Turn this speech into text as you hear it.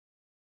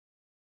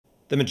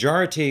The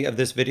majority of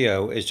this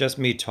video is just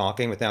me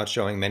talking without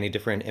showing many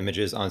different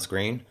images on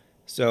screen,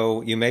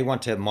 so you may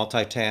want to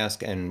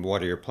multitask and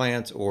water your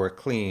plants or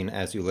clean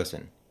as you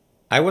listen.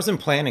 I wasn't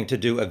planning to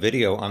do a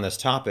video on this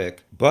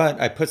topic, but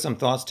I put some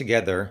thoughts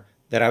together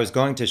that I was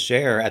going to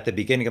share at the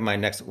beginning of my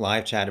next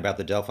live chat about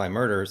the Delphi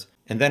murders,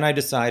 and then I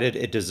decided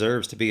it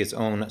deserves to be its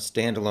own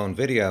standalone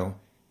video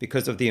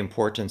because of the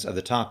importance of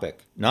the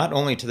topic, not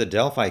only to the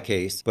Delphi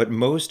case, but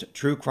most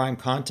true crime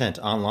content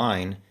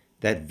online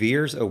that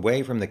veers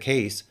away from the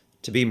case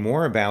to be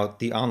more about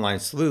the online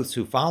sleuths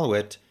who follow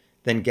it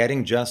than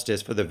getting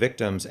justice for the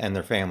victims and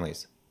their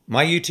families.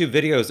 My YouTube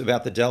videos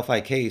about the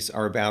Delphi case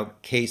are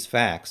about case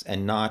facts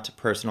and not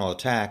personal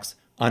attacks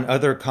on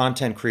other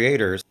content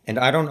creators, and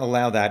I don't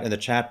allow that in the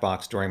chat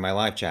box during my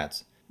live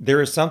chats.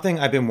 There is something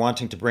I've been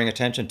wanting to bring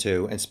attention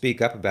to and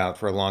speak up about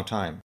for a long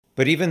time.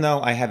 But even though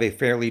I have a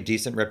fairly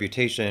decent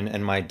reputation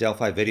and my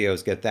Delphi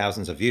videos get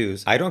thousands of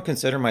views, I don't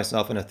consider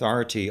myself an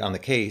authority on the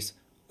case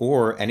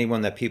or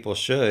anyone that people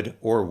should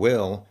or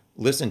will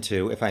listen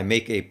to if I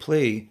make a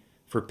plea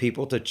for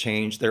people to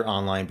change their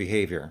online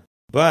behavior.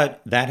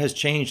 But that has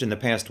changed in the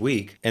past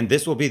week, and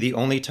this will be the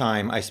only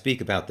time I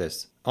speak about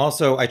this.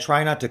 Also, I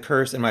try not to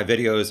curse in my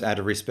videos out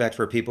of respect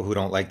for people who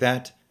don't like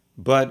that,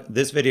 but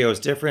this video is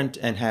different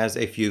and has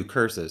a few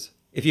curses.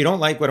 If you don't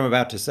like what I'm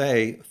about to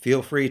say,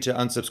 feel free to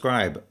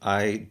unsubscribe.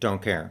 I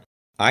don't care.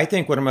 I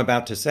think what I'm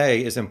about to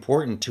say is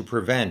important to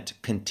prevent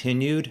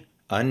continued,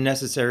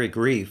 unnecessary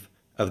grief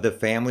of the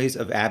families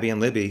of Abby and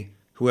Libby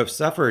who have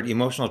suffered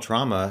emotional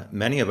trauma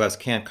many of us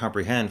can't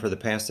comprehend for the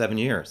past 7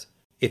 years.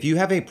 If you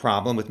have a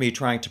problem with me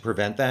trying to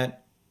prevent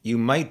that, you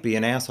might be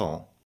an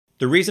asshole.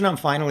 The reason I'm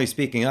finally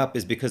speaking up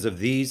is because of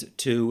these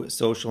two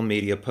social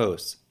media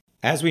posts.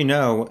 As we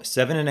know,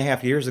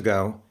 7.5 years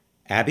ago,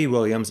 Abby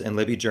Williams and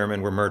Libby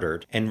German were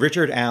murdered, and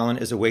Richard Allen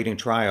is awaiting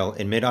trial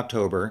in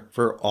mid-October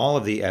for all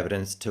of the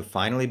evidence to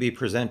finally be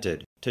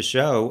presented to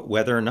show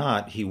whether or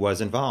not he was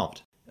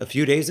involved. A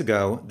few days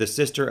ago, the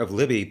sister of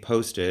Libby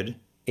posted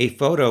a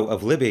photo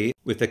of Libby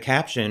with the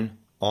caption,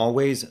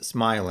 "Always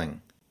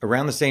smiling."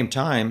 Around the same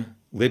time,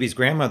 Libby's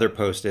grandmother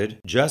posted,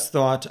 "Just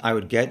thought I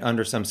would get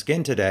under some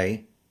skin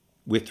today,"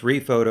 with 3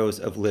 photos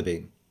of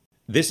Libby.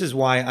 This is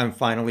why I'm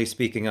finally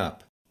speaking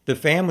up. The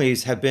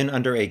families have been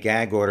under a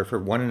gag order for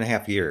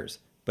 1.5 years,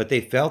 but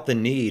they felt the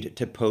need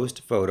to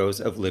post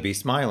photos of Libby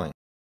smiling.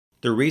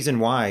 The reason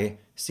why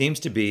seems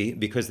to be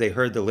because they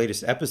heard the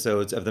latest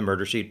episodes of the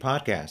Murder Sheet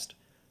podcast.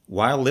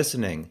 While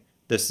listening,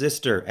 the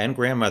sister and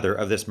grandmother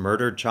of this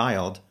murdered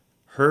child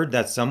heard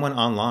that someone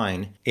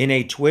online in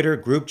a Twitter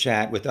group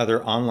chat with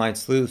other online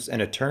sleuths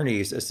and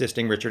attorneys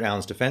assisting Richard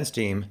Allen's defense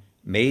team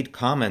made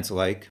comments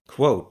like,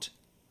 quote,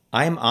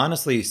 "I'm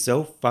honestly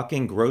so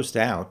fucking grossed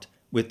out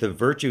with the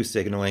virtue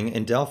signaling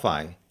in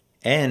Delphi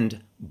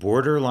and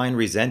borderline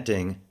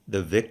resenting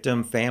the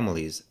victim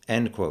families,"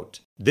 end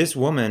quote. This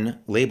woman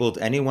labeled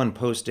anyone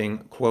posting,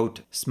 quote,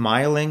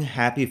 "smiling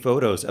happy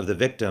photos of the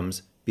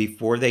victims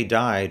before they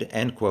died,"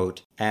 end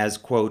quote, as,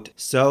 quote,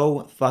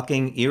 "so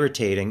fucking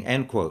irritating,"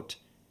 end quote,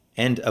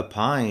 and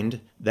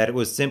opined that it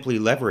was simply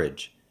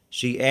leverage.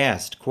 She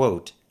asked,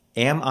 quote,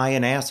 "Am I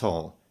an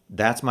asshole?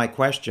 That's my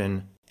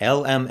question.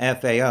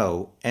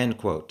 LMFAO," end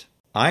quote.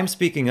 I'm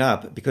speaking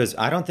up because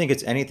I don't think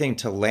it's anything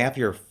to laugh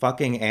your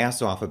fucking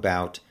ass off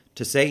about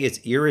to say it's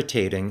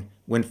irritating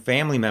when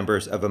family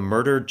members of a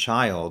murdered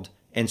child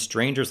and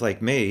strangers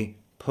like me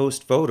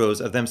post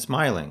photos of them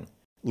smiling.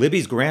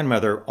 Libby's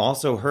grandmother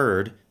also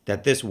heard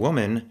that this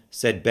woman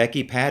said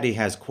Becky Patty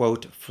has,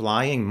 quote,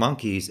 "flying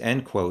monkeys,"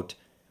 end quote,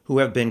 who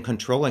have been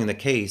controlling the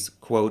case,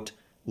 quote,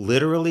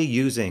 "literally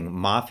using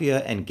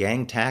mafia and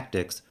gang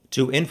tactics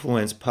to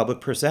influence public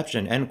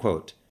perception," end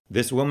quote.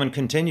 This woman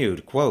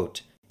continued,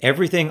 quote,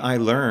 "Everything I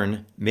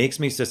learn makes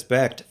me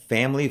suspect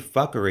family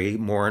fuckery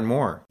more and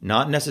more.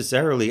 Not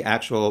necessarily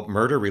actual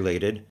murder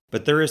related,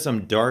 but there is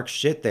some dark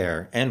shit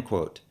there," end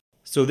quote.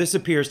 So this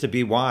appears to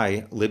be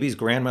why Libby's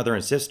grandmother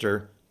and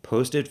sister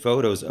posted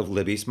photos of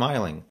Libby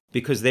smiling,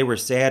 because they were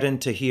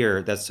saddened to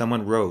hear that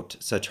someone wrote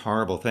such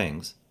horrible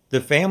things. The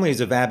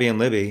families of Abby and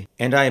Libby,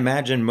 and I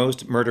imagine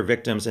most murder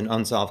victims in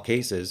unsolved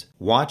cases,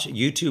 watch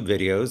YouTube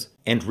videos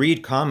and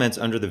read comments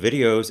under the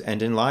videos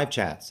and in live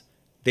chats.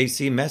 They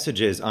see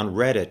messages on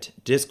Reddit,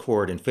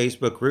 Discord, and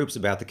Facebook groups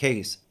about the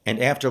case. And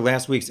after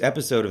last week's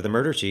episode of the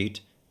Murder Sheet,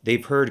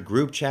 they've heard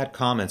group chat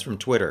comments from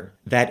Twitter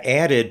that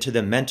added to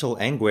the mental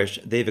anguish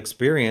they've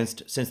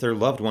experienced since their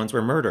loved ones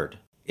were murdered.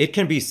 It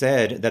can be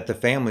said that the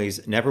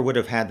families never would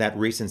have had that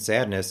recent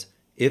sadness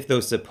if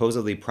those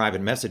supposedly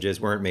private messages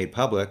weren't made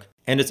public,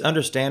 and it's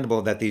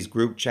understandable that these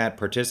group chat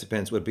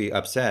participants would be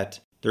upset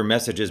their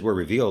messages were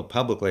revealed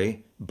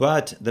publicly,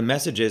 but the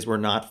messages were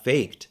not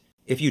faked.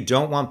 If you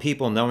don't want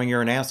people knowing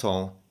you're an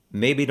asshole,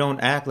 maybe don't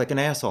act like an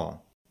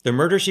asshole. The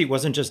Murder Sheet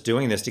wasn't just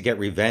doing this to get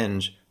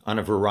revenge on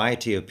a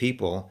variety of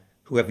people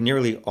who have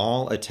nearly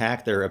all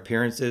attacked their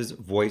appearances,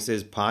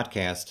 voices,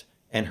 podcasts,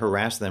 and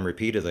harassed them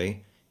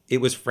repeatedly. It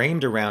was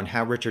framed around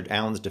how Richard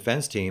Allen's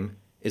defense team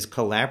is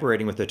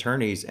collaborating with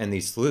attorneys and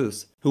these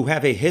sleuths who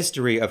have a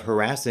history of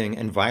harassing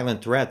and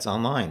violent threats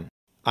online.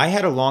 I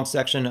had a long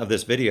section of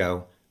this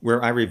video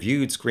where I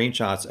reviewed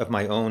screenshots of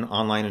my own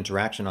online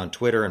interaction on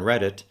Twitter and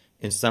Reddit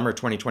in summer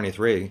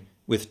 2023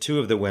 with two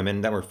of the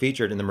women that were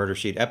featured in the Murder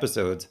Sheet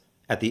episodes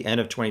at the end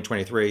of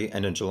 2023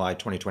 and in July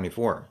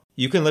 2024.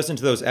 You can listen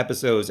to those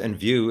episodes and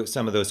view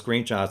some of those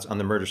screenshots on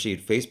the Murder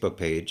Sheet Facebook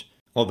page,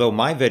 although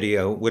my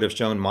video would have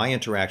shown my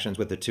interactions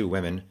with the two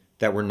women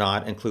that were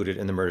not included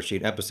in the Murder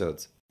Sheet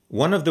episodes.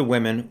 One of the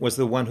women was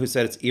the one who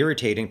said it's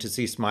irritating to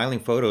see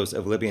smiling photos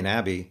of Libby and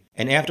Abby,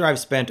 and after I've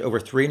spent over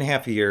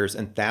 3.5 years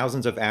and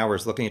thousands of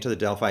hours looking into the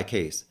Delphi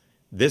case,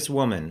 this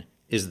woman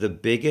is the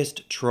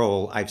biggest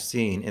troll I've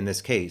seen in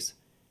this case.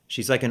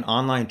 She's like an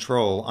online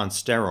troll on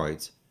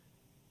steroids.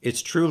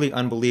 It's truly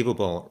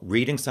unbelievable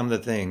reading some of the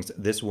things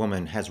this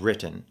woman has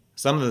written.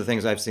 Some of the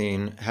things I've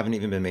seen haven't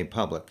even been made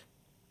public.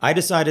 I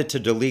decided to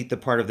delete the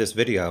part of this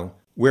video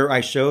where I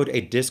showed a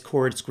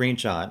Discord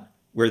screenshot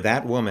where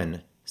that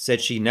woman said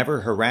she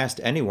never harassed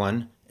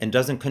anyone and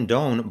doesn't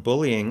condone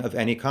bullying of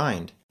any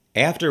kind.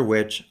 After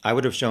which, I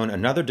would have shown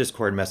another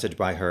Discord message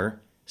by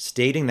her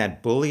stating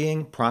that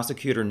bullying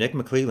prosecutor Nick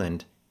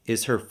McClelland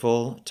is her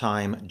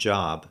full-time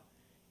job,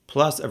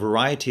 plus a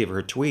variety of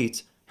her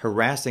tweets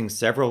harassing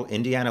several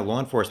Indiana law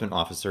enforcement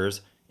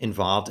officers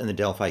involved in the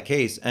Delphi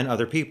case and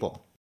other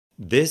people.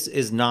 This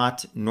is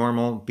not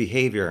normal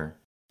behavior.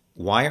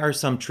 Why are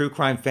some true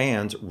crime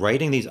fans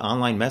writing these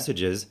online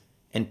messages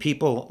and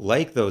people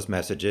like those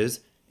messages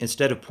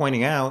instead of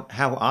pointing out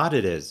how odd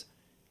it is?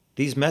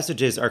 These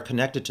messages are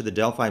connected to the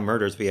Delphi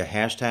murders via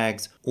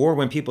hashtags or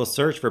when people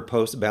search for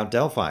posts about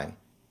Delphi.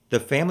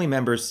 The family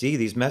members see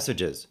these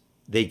messages.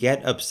 They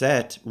get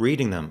upset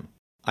reading them.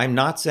 I'm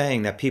not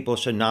saying that people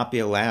should not be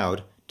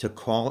allowed to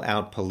call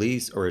out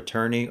police or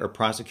attorney or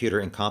prosecutor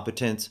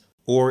incompetence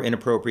or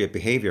inappropriate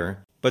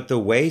behavior, but the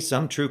way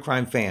some true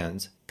crime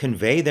fans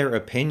convey their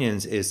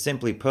opinions is,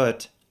 simply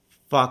put,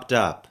 fucked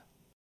up.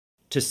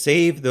 To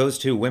save those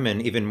two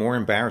women even more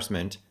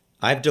embarrassment,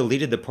 I've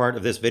deleted the part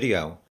of this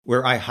video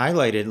where I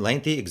highlighted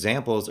lengthy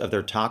examples of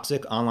their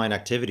toxic online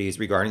activities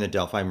regarding the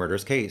Delphi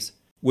murders case,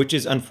 which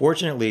is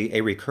unfortunately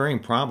a recurring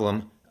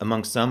problem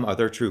among some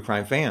other true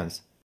crime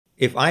fans.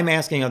 If I'm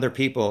asking other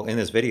people in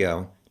this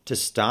video to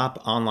stop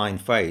online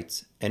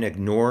fights and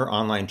ignore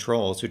online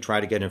trolls who try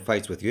to get in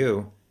fights with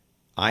you,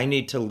 I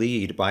need to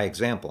lead by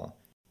example.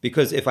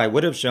 Because if I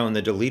would have shown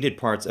the deleted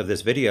parts of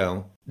this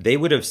video, they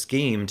would have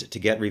schemed to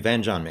get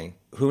revenge on me.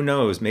 Who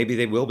knows, maybe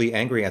they will be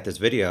angry at this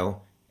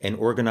video and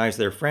organize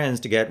their friends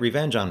to get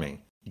revenge on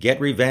me.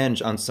 Get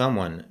revenge on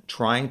someone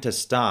trying to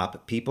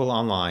stop people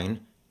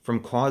online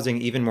from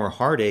causing even more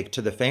heartache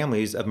to the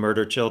families of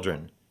murdered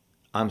children.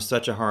 I'm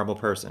such a horrible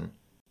person.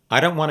 I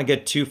don't want to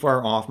get too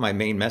far off my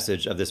main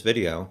message of this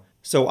video,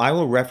 so I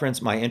will reference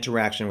my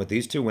interaction with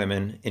these two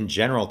women in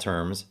general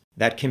terms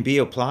that can be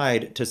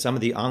applied to some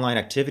of the online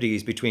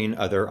activities between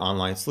other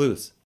online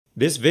sleuths.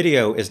 This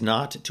video is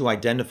not to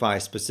identify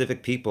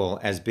specific people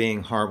as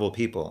being horrible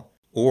people,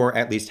 or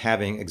at least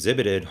having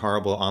exhibited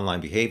horrible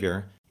online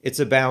behavior. It's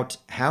about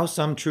how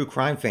some true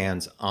crime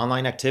fans'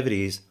 online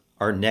activities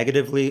are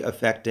negatively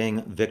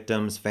affecting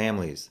victims'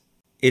 families.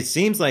 It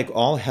seems like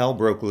all hell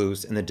broke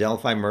loose in the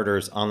Delphi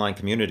murders online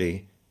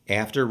community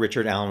after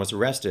Richard Allen was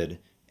arrested,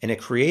 and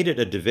it created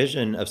a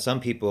division of some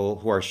people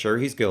who are sure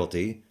he's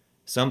guilty,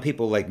 some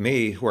people like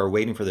me who are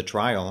waiting for the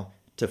trial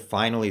to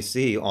finally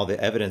see all the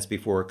evidence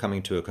before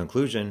coming to a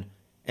conclusion,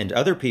 and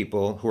other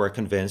people who are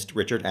convinced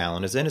Richard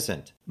Allen is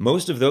innocent.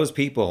 Most of those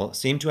people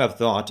seem to have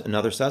thought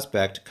another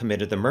suspect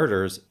committed the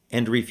murders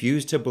and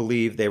refuse to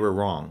believe they were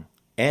wrong.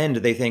 And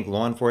they think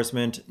law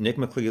enforcement, Nick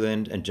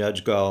McClelland, and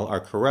Judge Gull are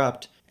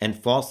corrupt and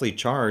falsely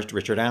charged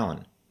Richard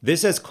Allen.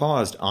 This has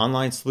caused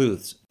online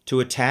sleuths to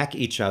attack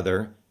each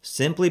other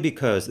simply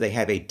because they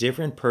have a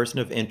different person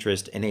of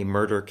interest in a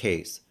murder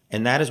case.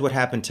 And that is what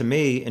happened to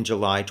me in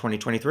July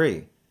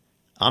 2023.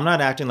 I'm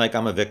not acting like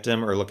I'm a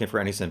victim or looking for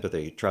any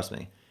sympathy, trust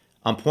me.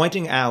 I'm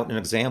pointing out an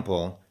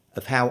example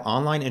of how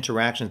online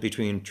interactions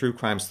between true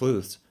crime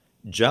sleuths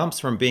jumps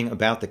from being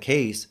about the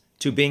case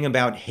to being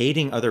about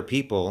hating other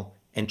people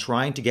and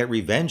trying to get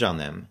revenge on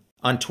them.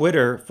 On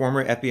Twitter,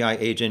 former FBI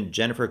agent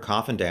Jennifer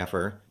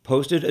Coffindaffer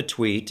posted a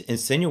tweet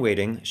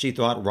insinuating she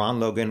thought Ron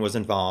Logan was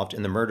involved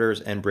in the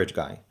murders and Bridge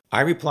Guy. I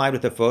replied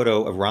with a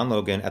photo of Ron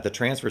Logan at the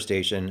transfer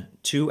station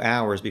 2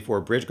 hours before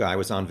Bridge Guy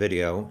was on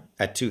video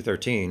at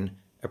 2:13,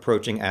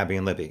 approaching Abby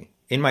and Libby.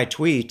 In my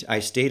tweet,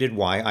 I stated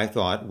why I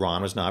thought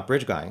Ron was not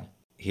Bridge Guy.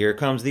 Here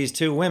comes these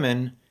two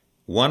women.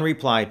 One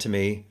replied to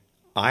me,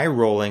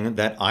 eye-rolling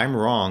that I'm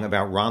wrong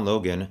about Ron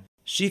Logan.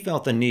 She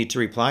felt the need to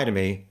reply to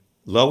me,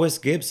 Lois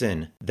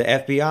Gibson, the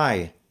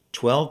FBI,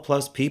 12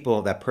 plus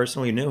people that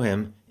personally knew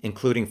him,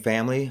 including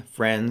family,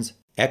 friends,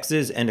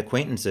 exes, and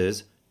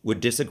acquaintances, would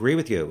disagree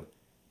with you.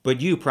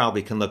 But you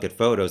probably can look at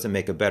photos and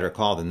make a better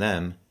call than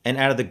them. And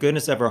out of the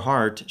goodness of her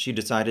heart, she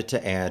decided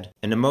to add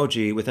an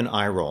emoji with an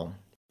eye roll.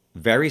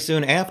 Very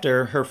soon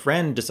after, her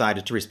friend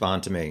decided to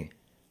respond to me.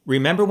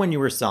 Remember when you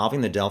were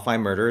solving the Delphi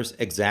murders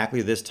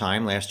exactly this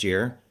time last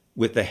year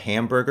with the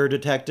hamburger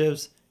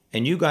detectives?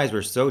 And you guys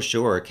were so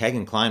sure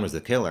Kegan Kline was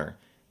the killer.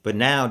 But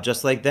now,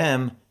 just like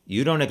them,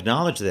 you don't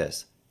acknowledge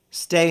this.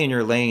 Stay in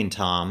your lane,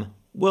 Tom.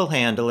 We'll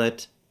handle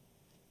it.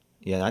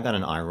 Yeah, I got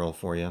an eye roll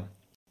for you.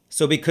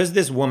 So because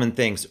this woman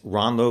thinks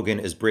Ron Logan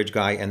is Bridge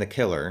Guy and the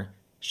killer,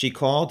 she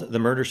called the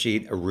murder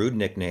sheet a rude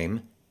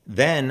nickname,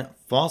 then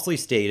falsely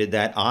stated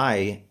that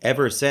I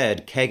ever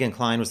said Kegan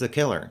Kline was the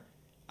killer.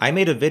 I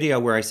made a video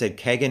where I said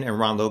Kegan and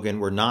Ron Logan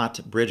were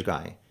not Bridge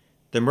Guy.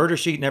 The murder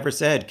sheet never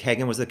said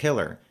Kegan was the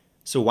killer,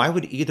 so why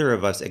would either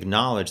of us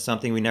acknowledge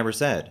something we never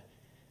said?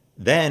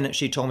 Then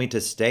she told me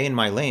to stay in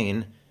my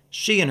lane.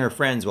 She and her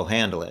friends will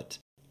handle it.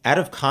 Out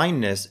of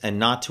kindness and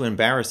not to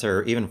embarrass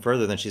her even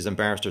further than she's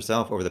embarrassed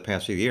herself over the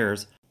past few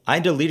years, I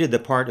deleted the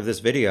part of this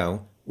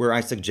video where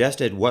I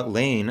suggested what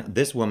lane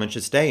this woman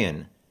should stay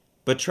in.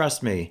 But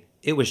trust me,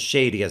 it was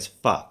shady as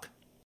fuck.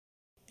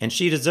 And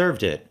she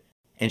deserved it.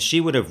 And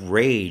she would have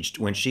raged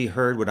when she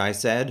heard what I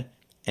said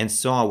and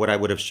saw what I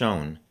would have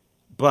shown.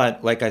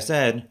 But, like I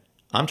said,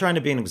 I'm trying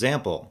to be an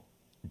example.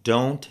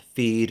 Don't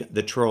feed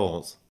the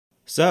trolls.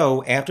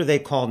 So, after they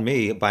called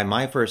me by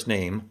my first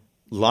name,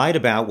 lied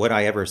about what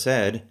I ever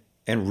said,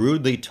 and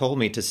rudely told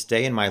me to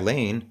stay in my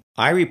lane,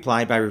 I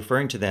replied by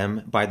referring to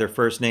them by their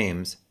first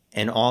names,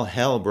 and all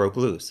hell broke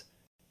loose.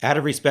 Out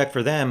of respect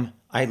for them,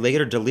 I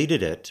later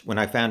deleted it when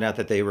I found out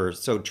that they were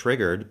so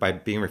triggered by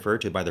being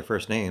referred to by their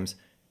first names,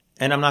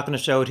 and I'm not going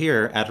to show it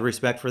here out of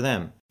respect for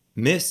them.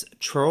 Miss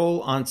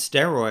Troll on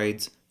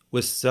Steroids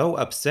was so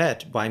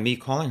upset by me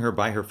calling her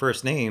by her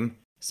first name,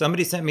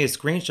 somebody sent me a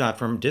screenshot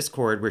from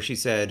Discord where she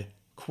said,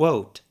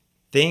 quote,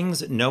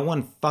 "Things no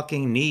one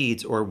fucking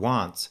needs or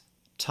wants.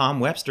 Tom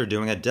Webster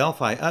doing a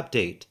Delphi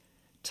update."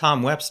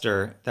 Tom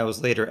Webster, that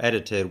was later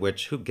edited,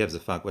 which who gives a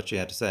fuck what she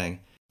had to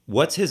say.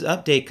 What's his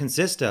update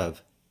consist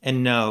of?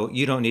 And no,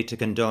 you don't need to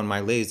condone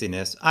my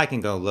laziness. I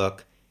can go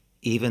look,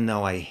 even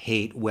though I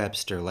hate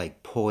Webster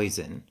like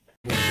poison.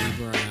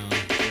 Brown,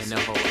 no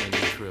hole in the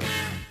truth.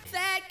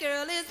 That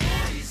girl is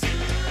poison.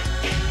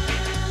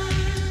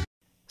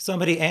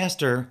 Somebody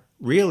asked her,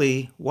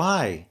 really,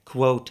 why?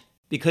 Quote,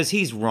 "Because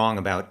he's wrong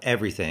about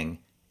everything,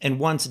 and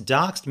once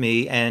doxed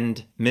me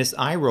and Miss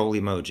Eye Roll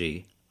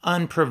emoji.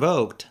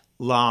 Unprovoked,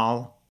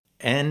 lol."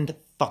 End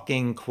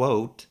fucking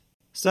quote.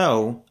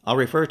 So, I'll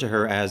refer to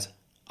her as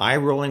Eye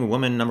Rolling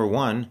Woman Number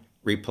 1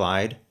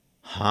 replied,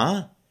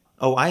 "Huh?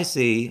 Oh, I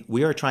see.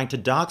 We are trying to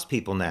dox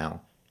people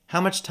now.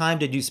 How much time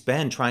did you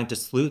spend trying to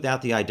sleuth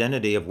out the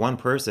identity of one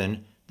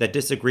person that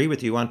disagreed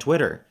with you on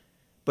Twitter?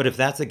 But if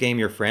that's a game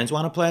your friends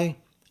want to play,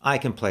 I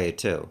can play it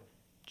too.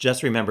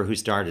 Just remember who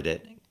started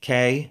it.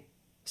 Kay?"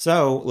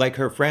 So, like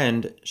her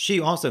friend, she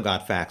also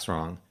got facts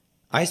wrong.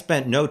 I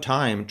spent no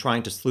time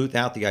trying to sleuth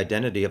out the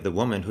identity of the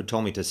woman who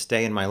told me to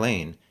stay in my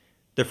lane.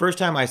 The first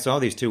time I saw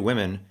these two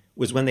women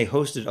was when they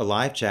hosted a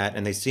live chat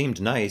and they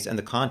seemed nice and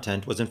the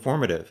content was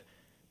informative.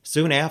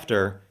 Soon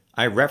after,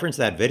 I referenced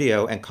that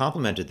video and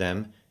complimented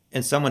them,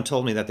 and someone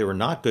told me that they were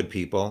not good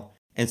people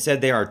and said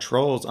they are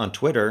trolls on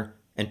Twitter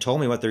and told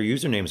me what their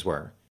usernames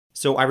were.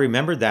 So I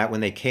remembered that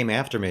when they came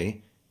after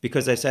me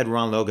because I said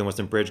Ron Logan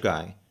wasn't Bridge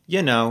Guy.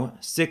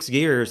 6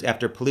 years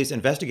after police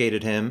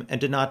investigated him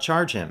and did not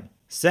charge him.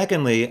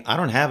 Secondly, I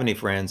don't have any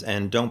friends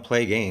and don't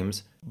play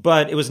games,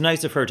 but it was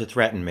nice of her to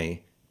threaten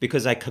me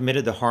because I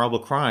committed the horrible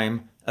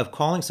crime of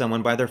calling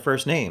someone by their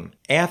first name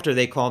after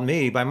they called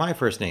me by my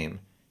first name,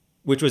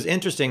 which was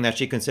interesting that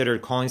she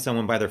considered calling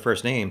someone by their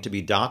first name to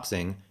be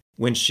doxing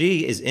when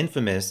she is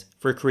infamous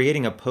for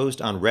creating a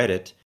post on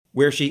Reddit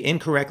where she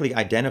incorrectly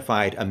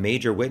identified a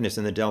major witness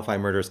in the Delphi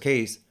murders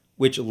case,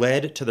 which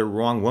led to the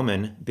wrong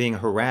woman being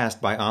harassed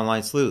by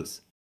online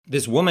sleuths.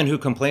 This woman who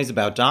complains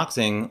about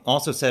doxing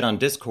also said on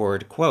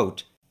Discord,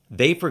 quote,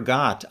 "They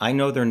forgot I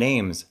know their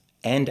names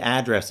and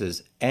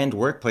addresses and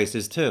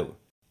workplaces too.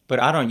 But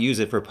I don't use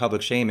it for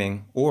public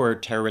shaming or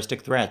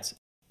terroristic threats.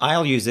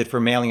 I'll use it for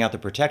mailing out the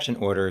protection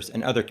orders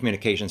and other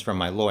communications from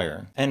my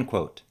lawyer." End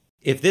quote.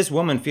 If this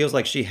woman feels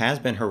like she has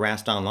been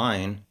harassed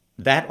online,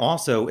 that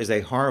also is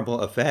a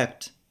horrible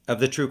effect of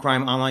the true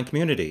crime online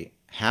community.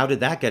 How did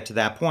that get to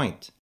that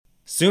point?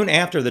 Soon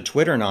after the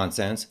Twitter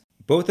nonsense,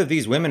 both of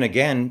these women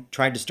again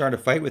tried to start a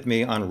fight with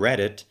me on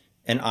Reddit,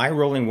 and Eye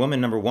Rolling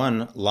Woman Number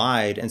 1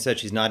 lied and said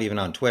she's not even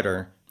on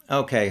Twitter.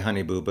 Okay,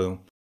 honey boo boo.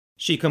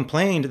 She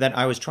complained that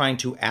I was trying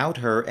to out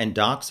her and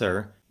dox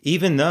her,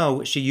 even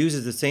though she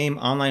uses the same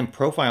online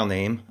profile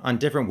name on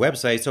different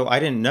websites, so I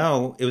didn't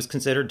know it was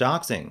considered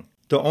doxing.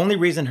 The only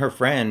reason her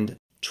friend,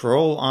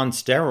 Troll on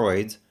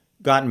Steroids,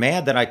 got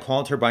mad that I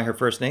called her by her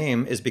first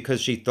name is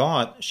because she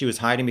thought she was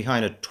hiding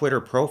behind a Twitter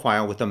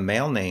profile with a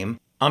male name.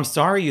 I'm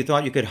sorry you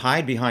thought you could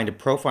hide behind a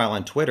profile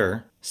on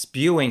Twitter,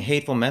 spewing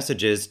hateful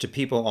messages to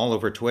people all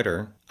over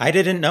Twitter. I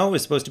didn't know it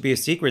was supposed to be a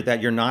secret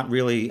that you're not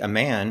really a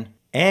man,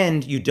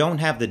 and you don't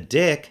have the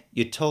dick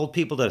you told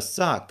people to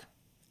suck.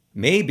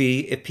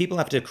 Maybe if people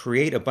have to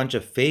create a bunch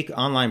of fake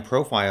online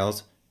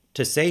profiles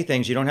to say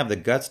things you don't have the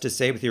guts to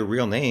say with your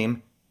real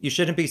name, you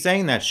shouldn't be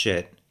saying that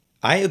shit.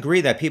 I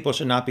agree that people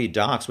should not be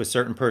doxxed with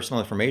certain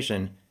personal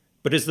information,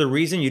 But is the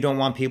reason you don't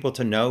want people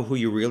to know who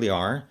you really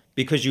are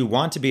because you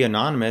want to be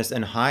anonymous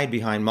and hide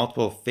behind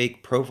multiple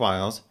fake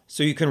profiles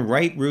so you can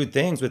write rude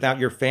things without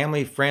your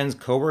family, friends,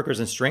 coworkers,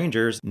 and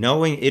strangers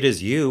knowing it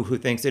is you who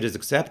thinks it is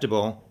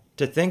acceptable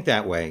to think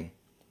that way?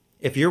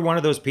 If you're one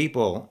of those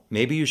people,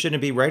 maybe you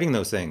shouldn't be writing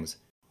those things.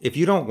 If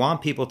you don't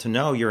want people to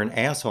know you're an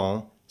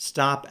asshole,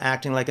 stop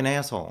acting like an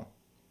asshole.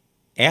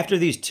 After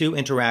these two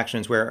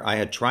interactions where I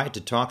had tried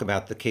to talk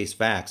about the case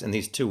facts and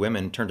these two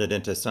women turned it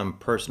into some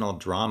personal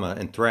drama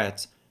and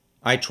threats,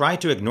 I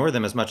tried to ignore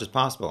them as much as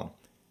possible.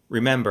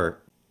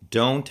 Remember,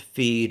 don't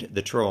feed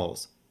the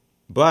trolls.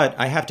 But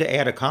I have to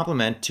add a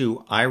compliment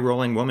to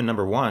eye-rolling woman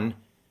number 1.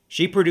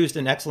 She produced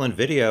an excellent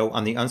video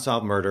on the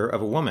unsolved murder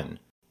of a woman.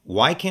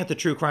 Why can't the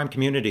true crime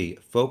community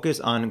focus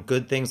on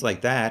good things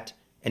like that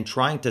and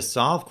trying to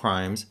solve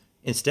crimes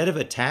instead of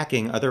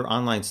attacking other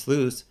online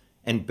sleuths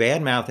and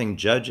bad-mouthing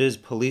judges,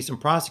 police, and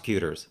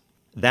prosecutors?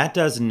 That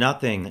does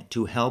nothing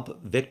to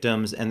help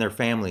victims and their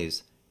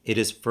families. It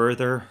is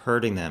further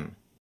hurting them.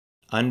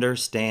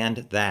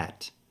 Understand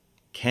that.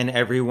 Can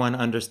everyone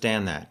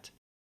understand that?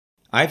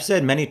 I've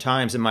said many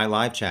times in my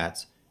live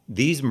chats,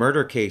 these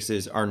murder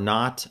cases are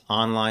not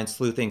online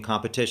sleuthing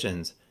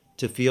competitions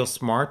to feel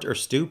smart or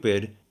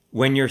stupid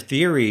when your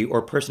theory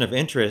or person of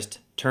interest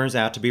turns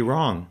out to be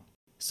wrong.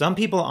 Some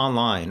people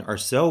online are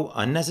so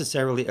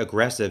unnecessarily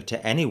aggressive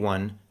to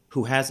anyone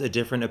who has a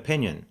different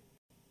opinion.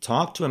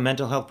 Talk to a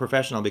mental health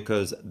professional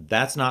because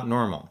that's not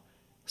normal.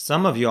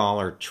 Some of y'all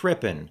are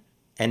tripping,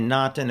 and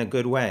not in a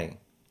good way.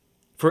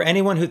 For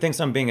anyone who thinks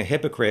I'm being a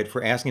hypocrite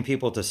for asking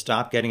people to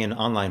stop getting in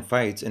online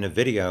fights in a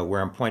video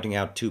where I'm pointing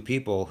out two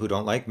people who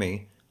don't like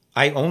me,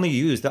 I only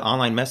use the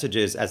online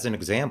messages as an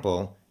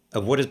example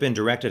of what has been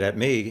directed at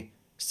me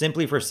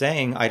simply for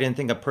saying I didn't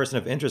think a person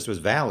of interest was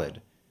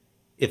valid.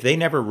 If they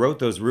never wrote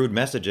those rude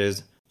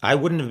messages, I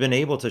wouldn't have been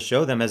able to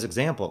show them as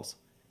examples.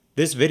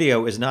 This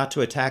video is not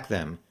to attack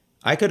them.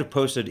 I could have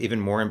posted even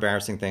more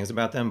embarrassing things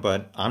about them,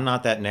 but I'm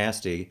not that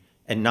nasty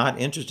and not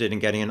interested in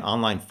getting in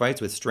online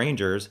fights with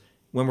strangers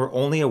when we're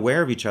only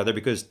aware of each other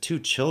because two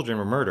children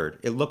were murdered.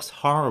 It looks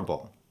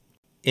horrible.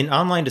 In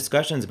online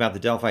discussions about the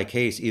Delphi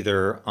case,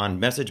 either on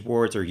message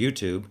boards or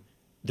YouTube,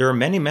 there are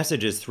many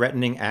messages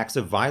threatening acts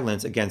of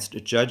violence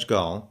against Judge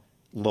Gull,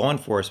 law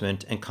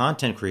enforcement, and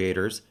content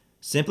creators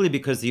simply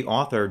because the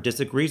author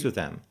disagrees with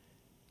them.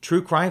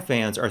 True crime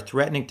fans are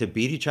threatening to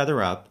beat each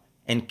other up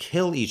and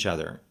kill each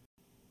other.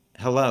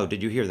 Hello,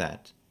 did you hear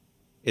that?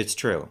 It's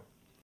true.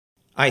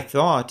 I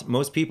thought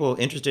most people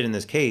interested in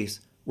this case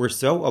were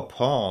so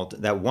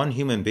appalled that one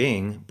human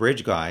being,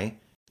 Bridge Guy,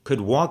 could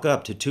walk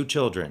up to two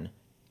children,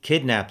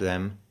 kidnap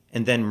them,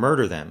 and then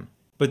murder them.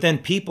 But then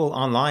people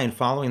online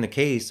following the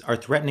case are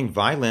threatening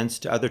violence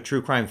to other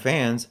true crime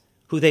fans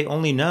who they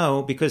only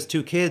know because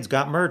two kids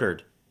got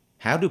murdered.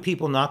 How do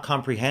people not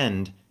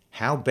comprehend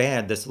how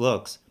bad this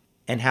looks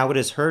and how it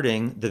is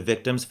hurting the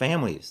victims'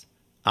 families?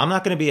 I'm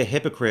not going to be a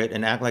hypocrite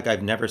and act like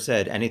I've never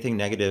said anything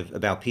negative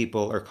about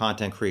people or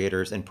content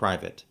creators in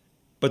private.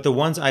 But the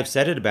ones I've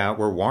said it about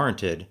were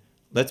warranted.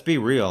 Let's be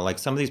real, like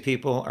some of these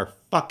people are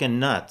fucking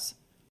nuts.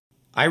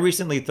 I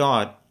recently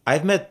thought,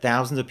 I've met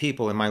thousands of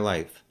people in my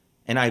life,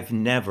 and I've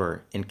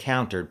never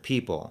encountered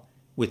people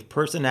with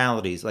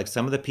personalities like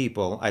some of the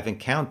people I've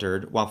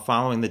encountered while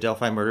following the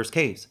Delphi murders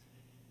case.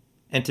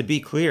 And to be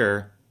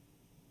clear,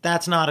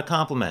 that's not a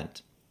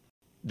compliment.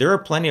 There are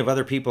plenty of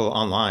other people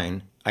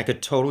online I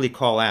could totally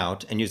call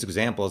out and use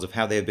examples of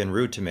how they have been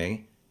rude to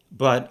me,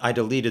 but I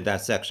deleted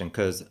that section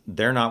because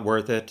they're not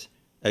worth it.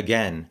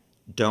 Again,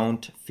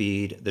 don't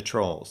feed the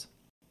trolls.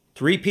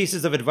 3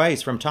 pieces of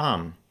advice from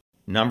Tom.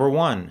 Number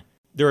 1,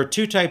 there are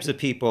 2 types of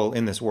people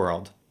in this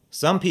world.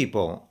 Some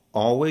people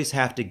always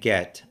have to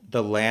get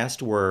the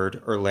last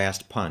word or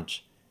last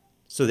punch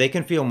so they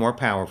can feel more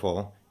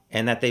powerful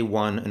and that they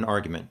won an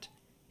argument.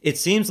 It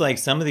seems like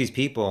some of these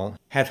people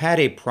have had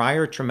a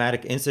prior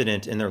traumatic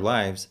incident in their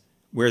lives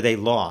where they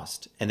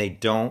lost and they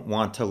don't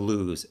want to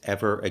lose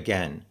ever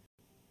again.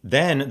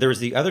 Then there's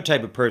the other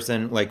type of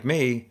person like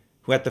me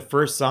who at the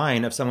first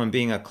sign of someone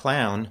being a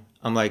clown,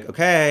 I'm like,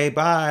 okay,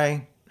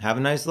 bye, have a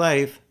nice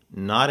life,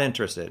 not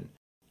interested.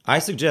 I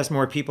suggest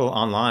more people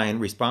online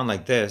respond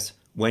like this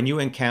when you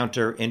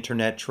encounter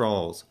internet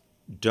trolls.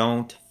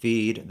 Don't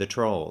feed the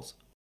trolls.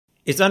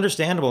 It's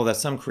understandable that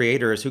some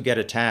creators who get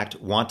attacked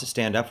want to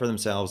stand up for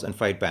themselves and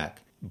fight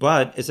back.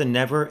 But it's a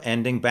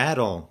never-ending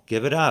battle.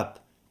 Give it up.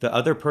 The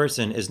other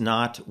person is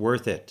not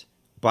worth it.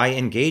 By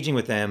engaging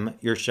with them,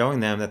 you're showing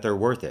them that they're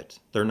worth it.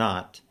 They're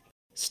not.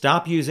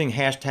 Stop using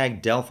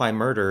hashtag Delphi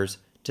murders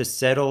to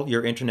settle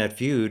your internet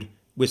feud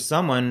with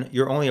someone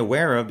you're only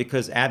aware of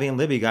because Abby and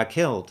Libby got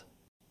killed.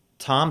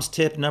 Tom's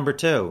tip number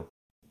 2.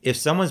 If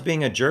someone's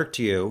being a jerk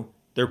to you,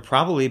 they're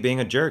probably being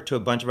a jerk to a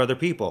bunch of other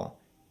people.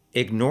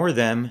 Ignore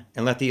them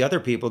and let the other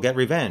people get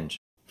revenge.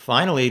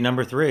 Finally,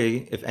 number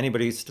 3, if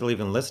anybody's still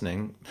even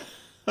listening,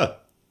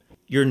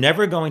 you're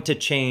never going to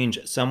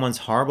change someone's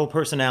horrible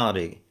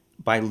personality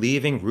by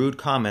leaving rude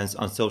comments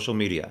on social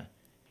media.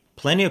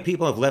 Plenty of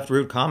people have left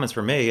rude comments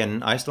for me,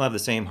 and I still have the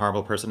same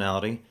horrible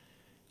personality.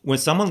 When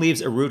someone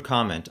leaves a rude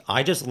comment,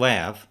 I just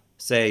laugh,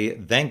 say,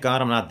 thank God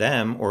I'm not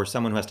them or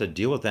someone who has to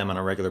deal with them on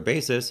a regular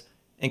basis,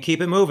 and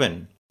keep it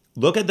moving.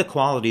 Look at the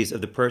qualities of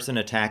the person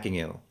attacking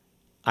you.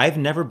 I've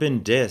never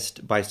been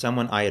dissed by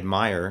someone I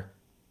admire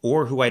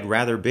or who I'd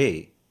rather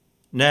be.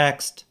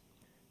 Next.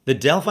 The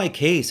Delphi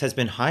case has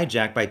been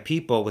hijacked by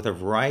people with a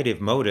variety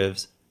of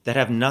motives that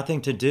have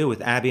nothing to do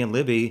with Abby and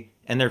Libby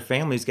and their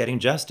families getting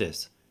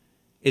justice.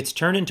 It's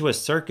turned into a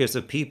circus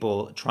of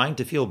people trying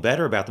to feel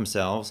better about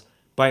themselves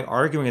by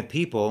arguing with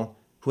people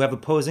who have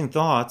opposing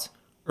thoughts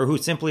or who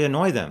simply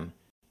annoy them.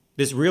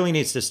 This really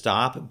needs to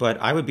stop, but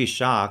I would be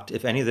shocked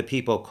if any of the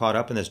people caught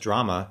up in this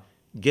drama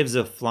gives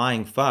a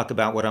flying fuck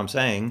about what I'm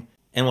saying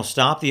and will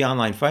stop the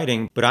online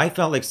fighting, but I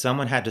felt like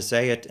someone had to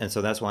say it, and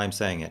so that's why I'm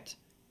saying it.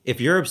 If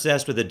you're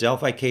obsessed with the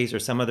Delphi case or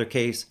some other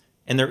case,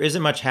 and there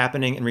isn't much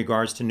happening in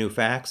regards to new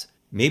facts,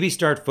 maybe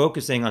start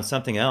focusing on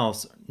something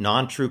else,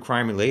 non-true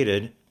crime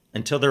related,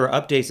 until there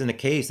are updates in the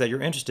case that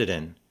you're interested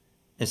in,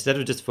 instead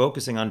of just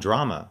focusing on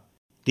drama.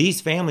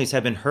 These families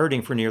have been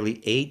hurting for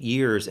nearly 8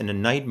 years in a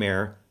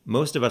nightmare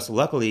most of us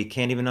luckily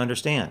can't even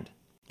understand.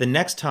 The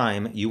next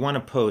time you want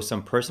to post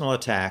some personal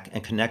attack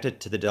and connect it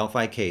to the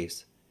Delphi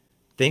case,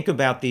 think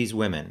about these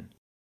women.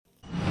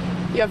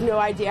 You have no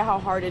idea how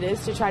hard it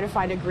is to try to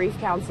find a grief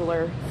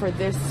counselor for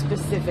this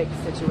specific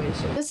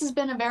situation. This has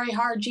been a very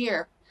hard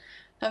year.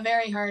 A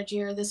very hard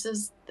year. This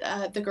is,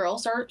 the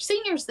girls are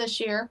seniors this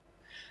year.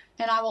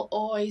 And I will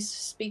always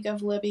speak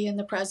of Libby in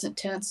the present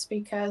tense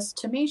because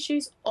to me,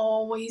 she's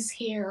always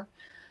here.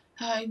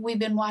 We've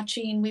been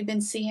watching, we've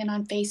been seeing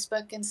on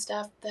Facebook and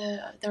stuff,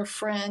 their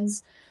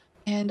friends.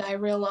 And I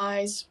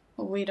realize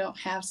we don't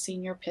have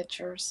senior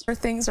pictures. Our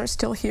things are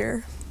still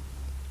here.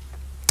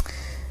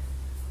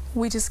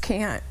 We just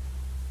can't.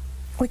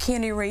 We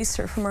can't erase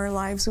her from our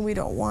lives, and we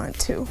don't want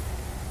to.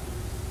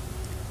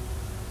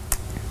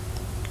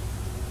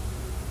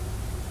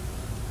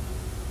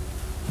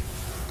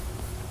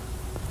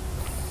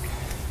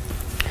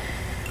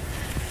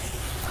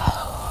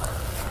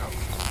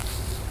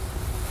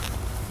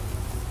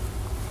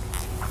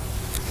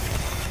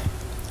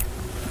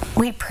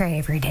 We pray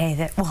every day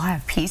that we'll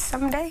have peace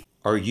someday.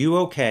 Are you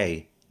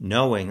okay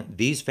knowing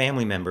these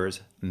family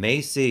members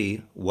may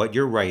see what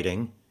you're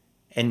writing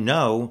and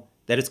know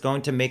that it's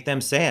going to make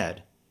them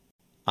sad?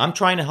 I'm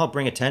trying to help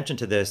bring attention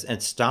to this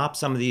and stop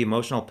some of the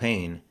emotional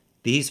pain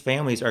these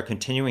families are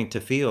continuing to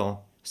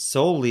feel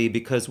solely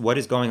because what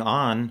is going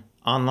on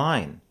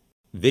online.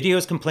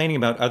 Videos complaining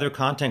about other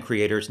content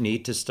creators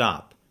need to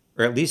stop,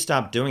 or at least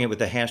stop doing it with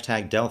the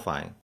hashtag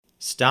Delphi.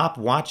 Stop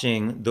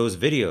watching those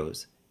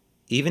videos.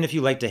 Even if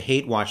you like to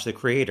hate watch the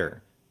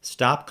creator,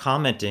 stop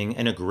commenting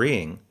and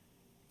agreeing.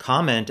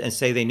 Comment and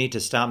say they need to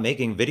stop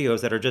making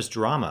videos that are just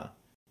drama.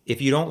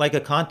 If you don't like a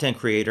content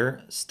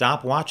creator,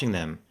 stop watching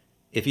them.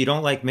 If you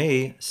don't like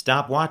me,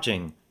 stop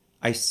watching.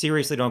 I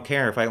seriously don't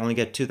care if I only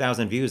get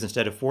 2,000 views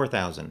instead of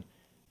 4,000.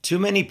 Too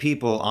many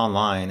people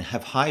online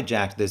have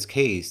hijacked this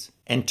case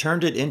and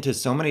turned it into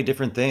so many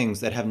different things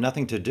that have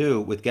nothing to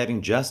do with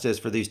getting justice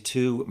for these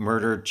 2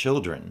 murdered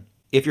children.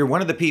 If you're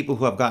one of the people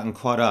who have gotten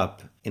caught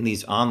up in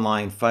these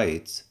online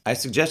fights, I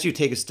suggest you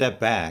take a step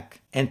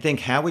back and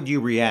think, how would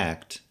you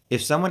react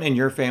if someone in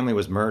your family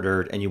was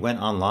murdered and you went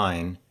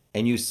online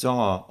and you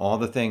saw all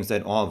the things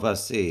that all of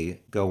us see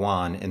go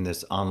on in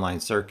this online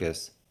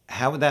circus?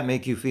 How would that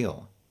make you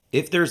feel?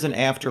 If there's an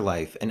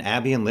afterlife and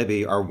Abby and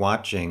Libby are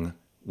watching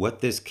what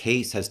this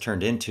case has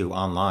turned into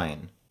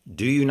online,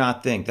 do you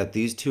not think that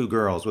these 2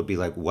 girls would be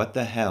like, what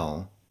the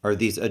hell are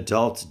these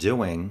adults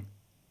doing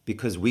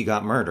because we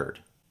got murdered?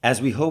 As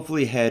we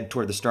hopefully head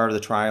toward the start of the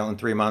trial in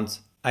 3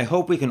 months, I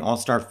hope we can all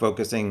start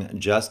focusing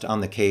just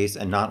on the case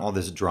and not all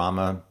this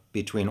drama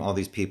between all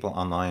these people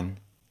online.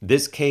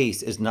 This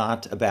case is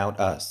not about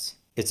us.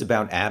 It's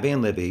about Abby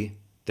and Libby,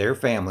 their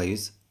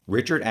families,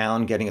 Richard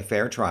Allen getting a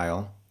fair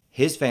trial,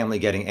 his family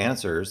getting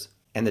answers,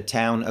 and the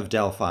town of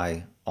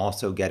Delphi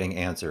also getting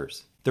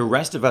answers. The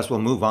rest of us will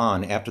move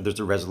on after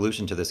there's a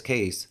resolution to this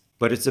case,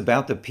 but it's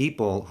about the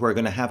people who are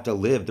going to have to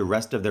live the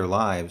rest of their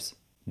lives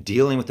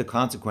dealing with the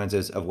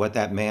consequences of what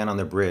that man on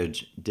the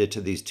bridge did to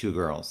these 2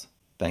 girls.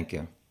 Thank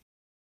you.